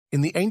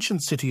In the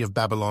ancient city of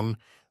Babylon,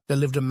 there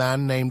lived a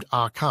man named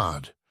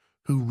Arkad,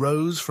 who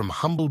rose from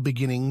humble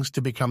beginnings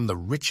to become the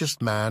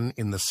richest man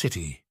in the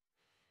city.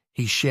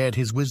 He shared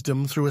his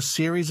wisdom through a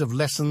series of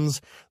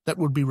lessons that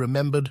would be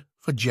remembered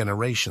for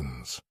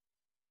generations.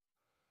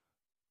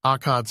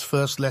 Arkad's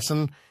first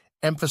lesson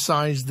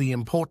emphasized the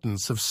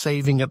importance of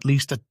saving at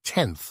least a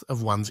tenth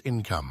of one's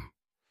income.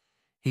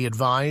 He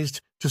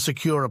advised to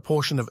secure a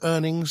portion of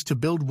earnings to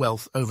build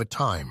wealth over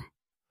time.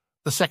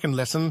 The second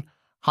lesson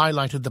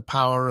highlighted the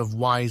power of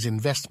wise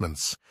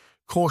investments,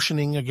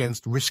 cautioning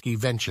against risky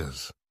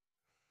ventures.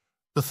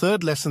 The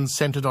third lesson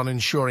centered on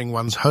ensuring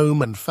one's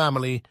home and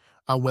family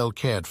are well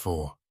cared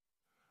for.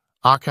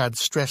 Arkad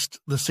stressed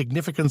the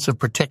significance of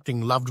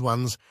protecting loved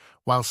ones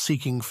while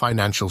seeking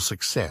financial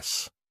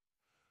success.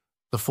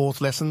 The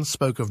fourth lesson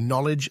spoke of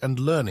knowledge and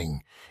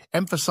learning,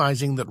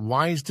 emphasizing that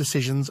wise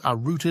decisions are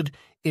rooted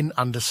in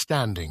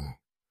understanding.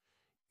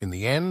 In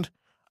the end,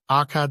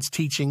 Arkad's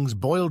teachings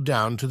boiled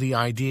down to the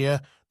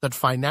idea that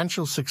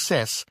financial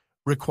success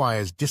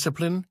requires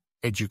discipline,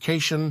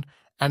 education,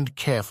 and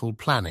careful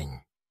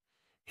planning.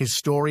 His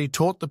story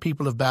taught the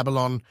people of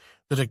Babylon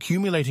that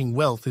accumulating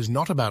wealth is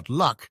not about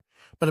luck,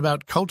 but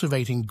about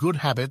cultivating good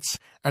habits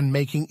and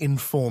making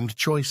informed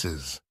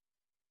choices.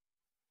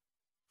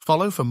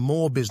 Follow for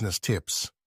more business tips.